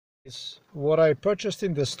What I purchased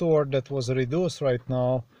in the store that was reduced right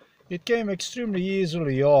now, it came extremely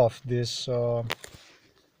easily off this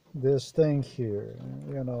thing here.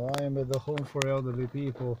 You know, I am at the home for elderly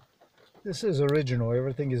people. This is original,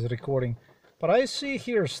 everything is recording. But I see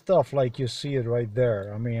here stuff like you see it right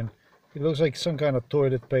there. I mean, it looks like some kind of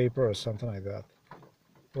toilet paper or something like that.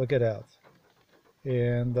 Look at that.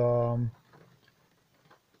 And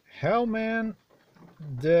how, man,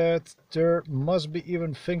 that there must be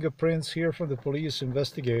even fingerprints here from the police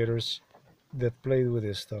investigators that played with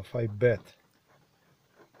this stuff, I bet.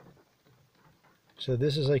 So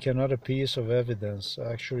this is like another piece of evidence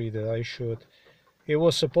actually that I should. It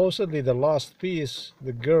was supposedly the last piece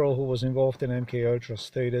the girl who was involved in MK Ultra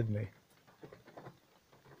stated me.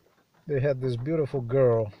 They had this beautiful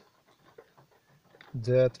girl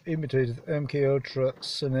that imitated MK Ultra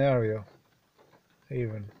scenario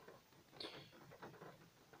even.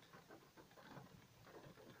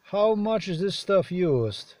 How much is this stuff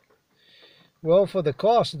used? Well, for the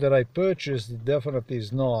cost that I purchased, it definitely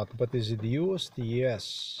is not. But is it used?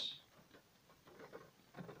 Yes.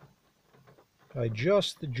 I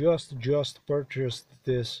just purchased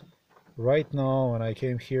this right now when I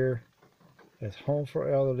came here at Home for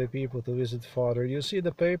Elderly People to visit Father. You see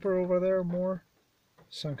the paper over there more?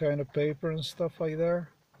 Some kind of paper and stuff like that.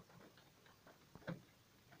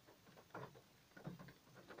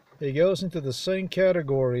 It goes into the same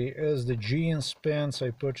category as the jeans pants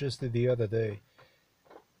I purchased the other day.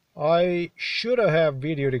 I should have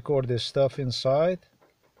video recorded this stuff inside.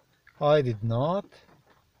 I did not.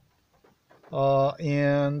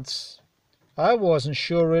 And I wasn't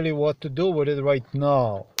sure really what to do with it right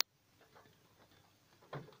now.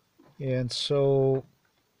 And so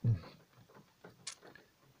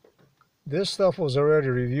this stuff was already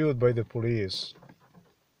reviewed by the police.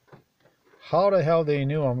 How the hell they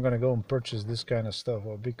knew I'm gonna go and purchase this kind of stuff?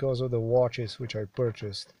 Well, because of the watches which I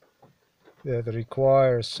purchased that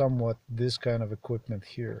require somewhat this kind of equipment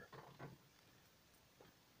here.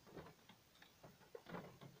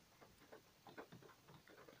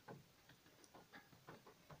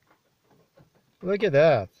 Look at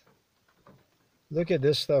that. Look at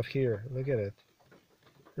this stuff here. Look at it.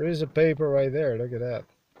 There is a paper right there. Look at that.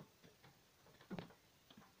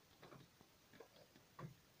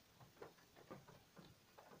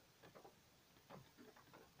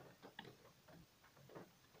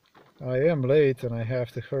 I am late and I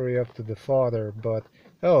have to hurry up to the Father, but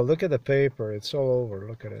oh, look at the paper. It's all over.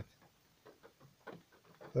 Look at it.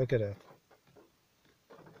 Look at it.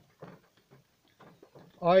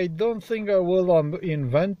 I don't think I will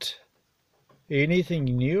invent anything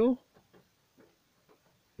new,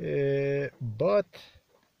 but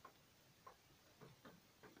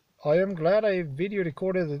I am glad I video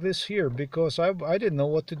recorded this here because I didn't know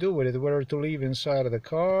what to do with it, whether to leave inside of the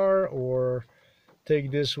car or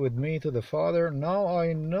take this with me to the Father. Now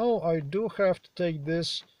I know I do have to take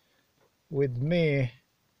this with me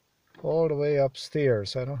all the way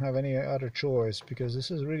upstairs. I don't have any other choice because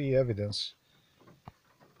this is really evidence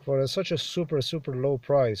for such a super low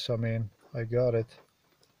price. I mean, I got it.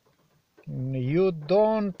 You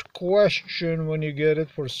don't question when you get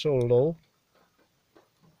it for so low.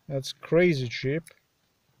 That's crazy cheap.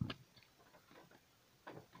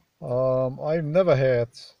 I've never had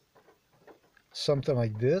something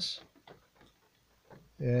like this,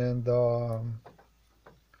 and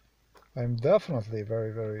I'm definitely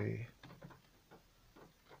very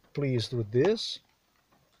pleased with this.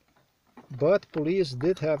 But police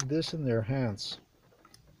did have this in their hands,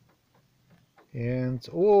 and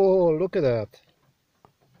oh, look at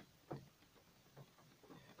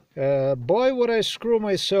that. Boy, would I screw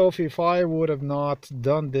myself if I would have not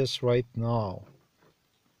done this right now.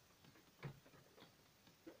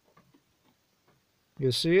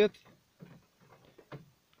 You see it?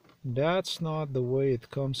 That's not the way it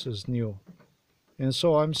comes as new. And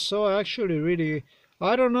so I'm so actually really,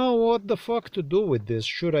 I don't know what the fuck to do with this.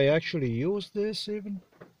 Should I actually use this even?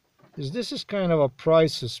 Because this is kind of a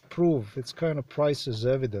prices proof. It's kind of prices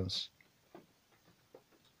evidence.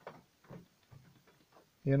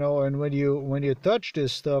 You know, and when you touch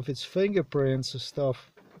this stuff, it's fingerprints and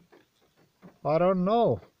stuff. I don't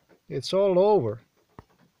know. It's all over.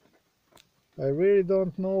 I really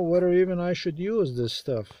don't know whether even I should use this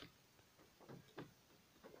stuff.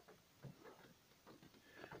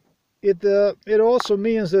 It also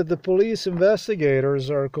means that the police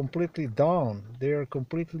investigators are completely down. They are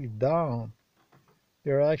completely down.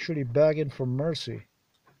 They're actually begging for mercy.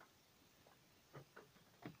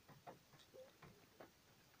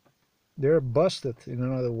 They're busted,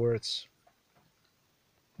 in other words.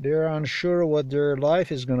 They're unsure what their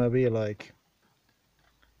life is gonna be like.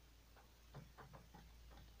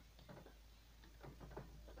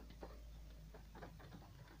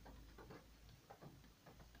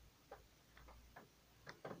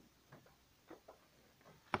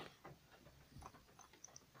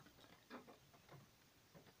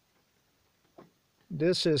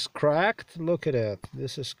 This is cracked. Look at it.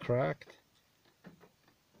 This is cracked.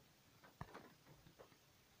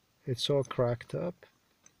 It's all cracked up.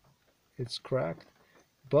 It's cracked.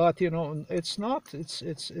 But you know, it's not. Is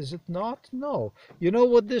it not? No. You know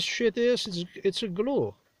what this shit is? It's a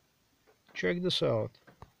glue. Check this out.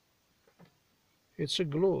 It's a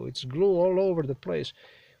glue. It's glue all over the place.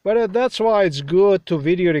 But that's why it's good to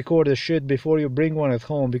video record the shit before you bring one at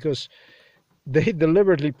home, because they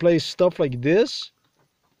deliberately place stuff like this.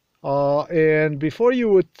 And before you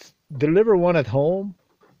would deliver one at home,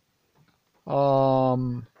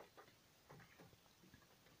 on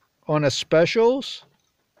a specials,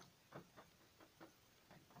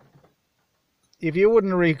 if you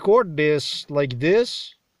wouldn't record this like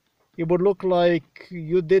this, it would look like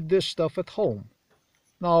you did this stuff at home.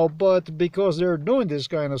 Now, but because they're doing this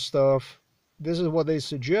kind of stuff, this is what they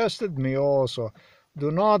suggested me also.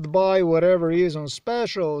 Do not buy whatever is on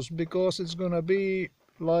specials, because it's gonna be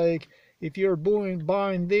like, if you're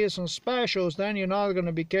buying this on specials, then you're not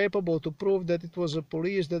gonna be capable to prove that it was the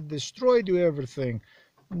police that destroyed you everything.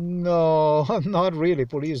 No, not really.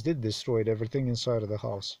 Police did destroy everything inside of the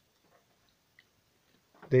house.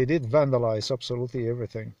 They did vandalize absolutely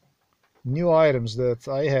everything. New items that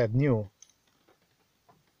I had new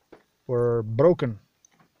were broken.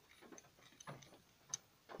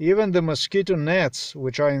 Even the mosquito nets,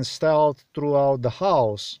 which I installed throughout the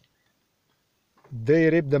house, they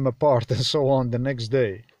ripped them apart and so on the next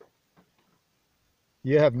day.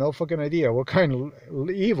 You have no fucking idea what kind of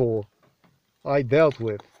evil I dealt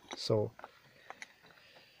with. So,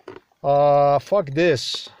 fuck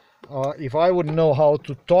this. If I wouldn't know how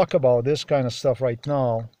to talk about this kind of stuff right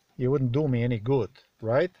now, it wouldn't do me any good,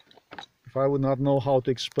 right? If I would not know how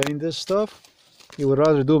to explain this stuff, it would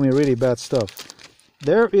rather do me really bad stuff.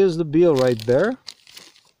 There is the bill right there.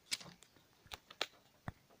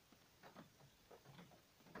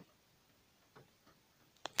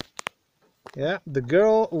 Yeah, the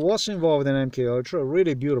girl was involved in MK Ultra, a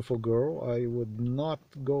really beautiful girl. I would not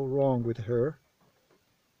go wrong with her.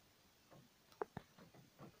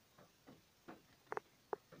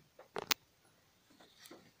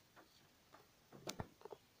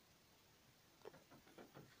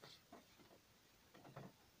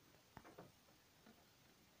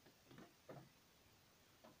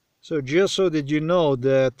 So just so that you know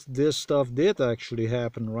that this stuff did actually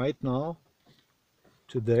happen right now,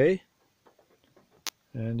 today.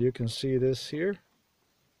 And you can see this here.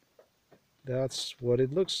 That's what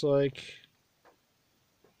it looks like.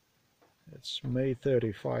 It's May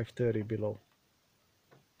 30, 5:30 below.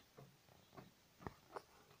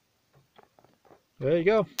 There you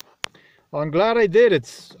go. I'm glad I did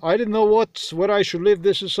it. I didn't know whether I should leave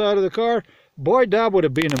this inside of the car. Boy, that would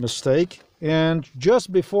have been a mistake. And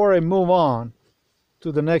just before I move on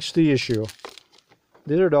to the next issue,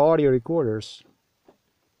 these are the audio recorders.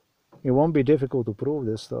 It won't be difficult to prove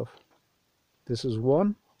this stuff. This is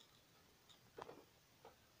one.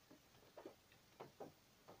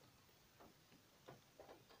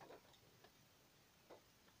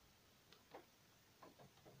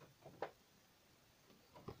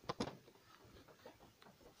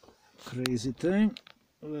 Crazy thing.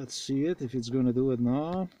 Let's see it, if it's gonna do it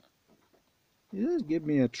now. It does give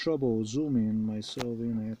me a trouble zooming myself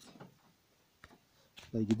in it.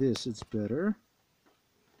 Like this, it's better.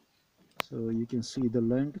 So you can see the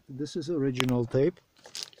length. This is original tape.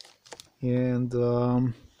 And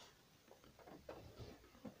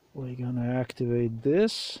we're gonna activate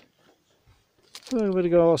this. We're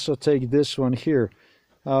gonna also take this one here.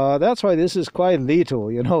 That's why this is quite lethal,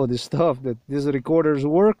 you know, the stuff that these recorders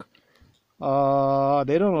work.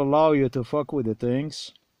 They don't allow you to fuck with the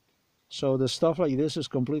things. So the stuff like this is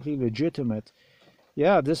completely legitimate.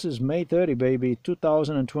 Yeah, this is May 30, baby,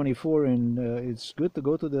 2024, and it's good to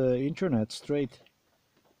go to the internet straight.